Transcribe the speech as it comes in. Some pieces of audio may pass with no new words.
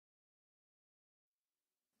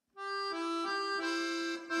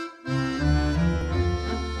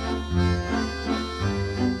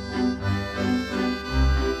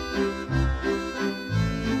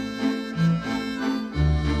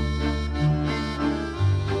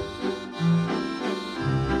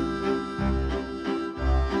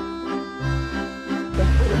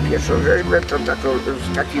Pierwszą rzeźbę to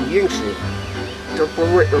taki większy, to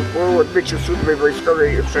po odbyciu służby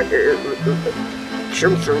wojskowej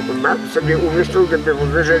ksiądz sobie umyślił, żeby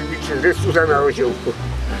wyrzeźbić Chrystusa na osiołku.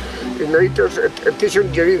 No i to w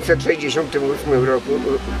 1968 roku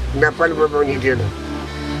na Palmową Niedzielę.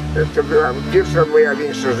 To była pierwsza moja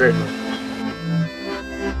większa rzeźba.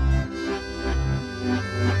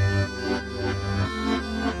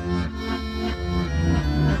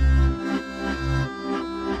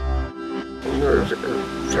 No,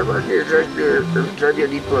 przeważnie rzeźbię w drzewie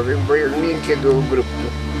lipowym, bo jest miękkie do obróbki.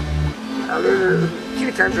 Ale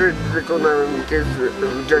kilka rzeźb wykonałem też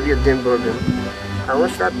w drzewie dębowym. A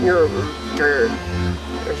ostatnio te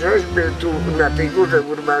rzeźby tu na tej górze w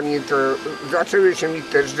Urbanii to zaczęły się mi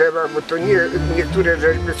te drzewa, bo to niektóre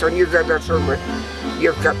rzeźby są niezadaczone,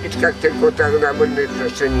 nie w kapliczkach, tylko tak na wolnej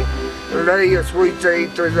przestrzeni. Leje słońce i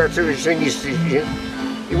to zaczęły się niszczyć.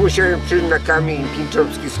 I musiałem przyjść na kamień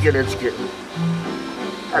Pińczowski z Kieleckiego.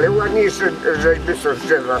 Ale ładniejsze rzeźby są z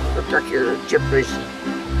drzewa, to takie cieplejsze.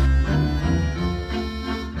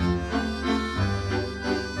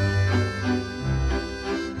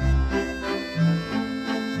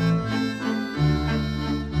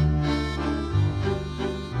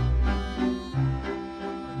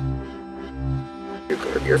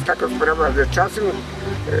 Jest taka sprawa, że czasem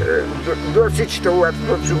dosyć to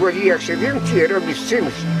łatwo przychodzi, jak się więcej robi z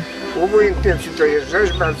czymś, obojętnie czy to jest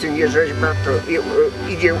rzeźba, czy nie rzeźba, to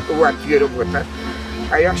idzie łatwiej robota.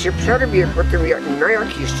 A jak się przerwie potem na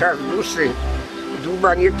jakiś czas dłuższy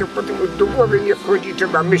dłubanie, to potem do głowy nie wchodzi,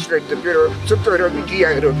 trzeba myśleć dopiero, co to robić i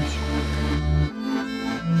jak robić.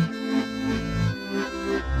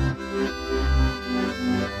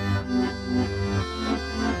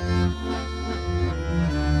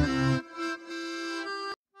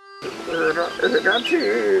 Raczej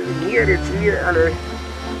nie rysuję,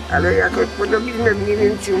 ale jako podobiznę mniej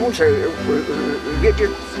więcej muszę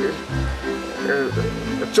wiedzieć,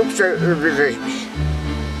 co chcę wyrzeźbić.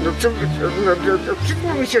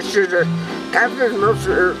 Przyznam mi się szczerze, każdy z nas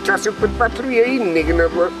czasem podpatruje innych, no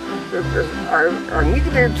bo a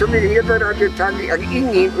nigdy sobie nie da rady tak, jak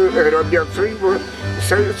inni robią coś, bo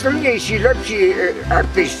są silniejsi, lepsi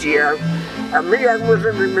artyści. A my jak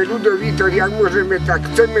możemy, my ludowi, to jak możemy, tak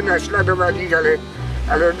chcemy naśladować ich,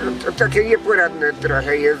 ale to takie nieporadne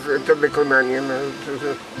trochę jest to wykonanie. No.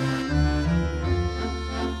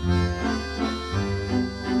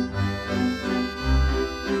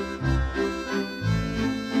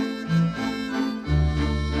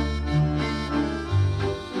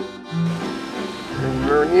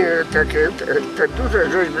 No nie, takie te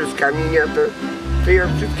duże rzeźby z kamienia, to ja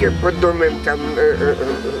wszystkie pod domem tam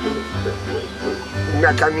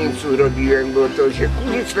na kamieńcu robiłem, bo to się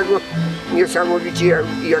kurzy z tego niesamowicie,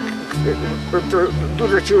 jak to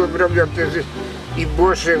dużo się robią też i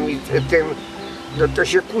błoszem i tym, no to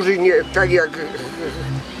się kurzy nie tak jak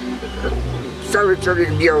cały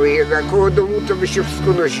człowiek biały jest, a koło domu to by się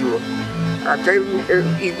wszystko nosiło.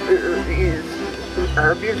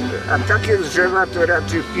 A takie drzewa to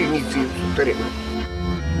raczej w piwnicy w terenie.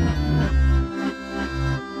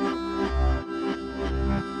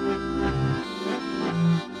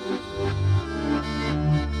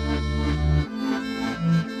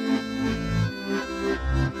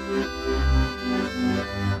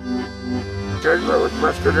 Rzeźba od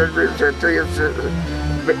płaskorzeźby to jest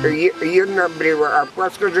jedna bryła, a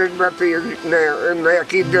płaskorzeźba to jest na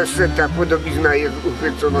jakiej desce ta podobizna jest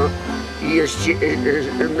uchwycona i jest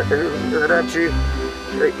raczej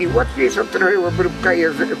i łatwiejsza trochę obróbka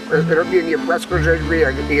jest robienie płaskorzeźby,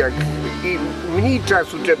 jak i mniej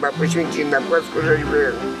czasu trzeba poświęcić na płaskorzeźbę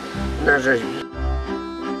jak na rzeźbę.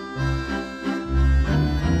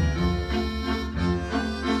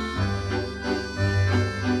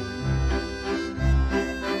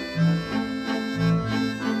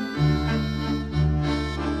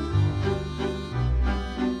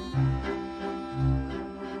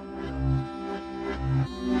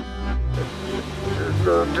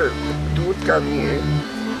 Dłudkami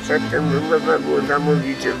przedtem można było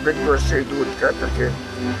zamówić w Bydgoszczy dłudka takie,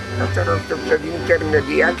 a teraz to przez internet.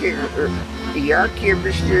 Jakie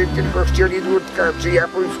byście tylko chcieli dłudka, czy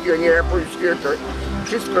japońskie, nie japońskie, to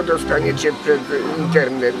wszystko dostaniecie przez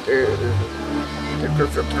internet.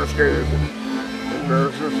 Tylko co troszkę, no,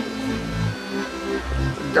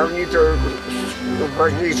 dawniej to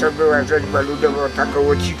ważniejsza była rzeźba ludowa, taką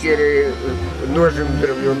od sikiery nożem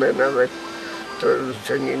zrobione nawet. To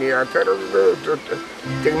cenienie, a teraz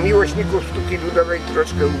tych miłośników sztuki ludowej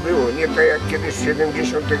troszkę było, nie tak jak kiedyś w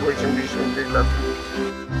 70., 80. latach.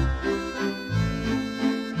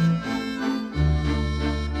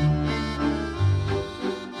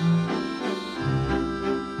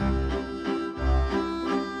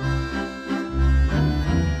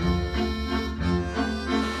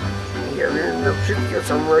 takie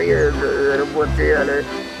są moje roboty,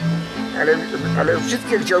 ale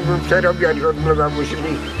wszystkie chciałbym przerabiać od nowa, musi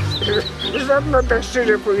żadna, tak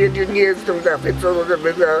szczerze powiedzieć, nie jestem zachwycony,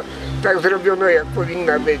 żeby tak zrobiono, jak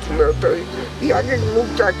powinna być. No to jak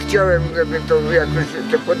mógł, tak chciałem, żeby to jakoś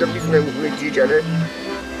te podobizny uchwycić,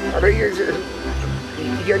 ale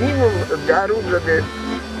ja nie mam daru, żeby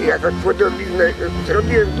jakoś podobiznę.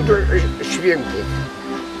 Zrobiłem dużo świętych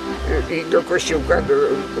i do kościółka do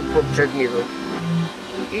poprzedniego.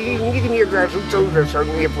 I nikt nie zarzucał, że są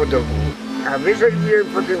niepodobni. A wyrzeźbiłem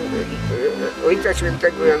potem Ojca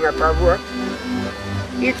Świętego Jana Pawła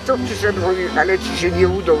i kto przyszedł, mówi, ale ci się nie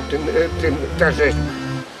udał ta rzeźba.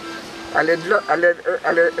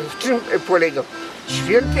 Ale w czym polegał?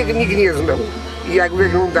 Świętych nikt nie znał, jak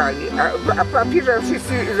wyglądali, a papieża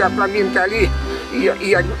wszyscy zapamiętali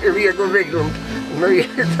jak jego wygląd. No i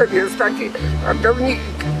to jest taki, a to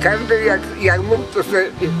każdy jak mógł, to sobie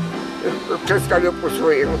przedstawiał po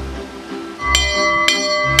swojemu.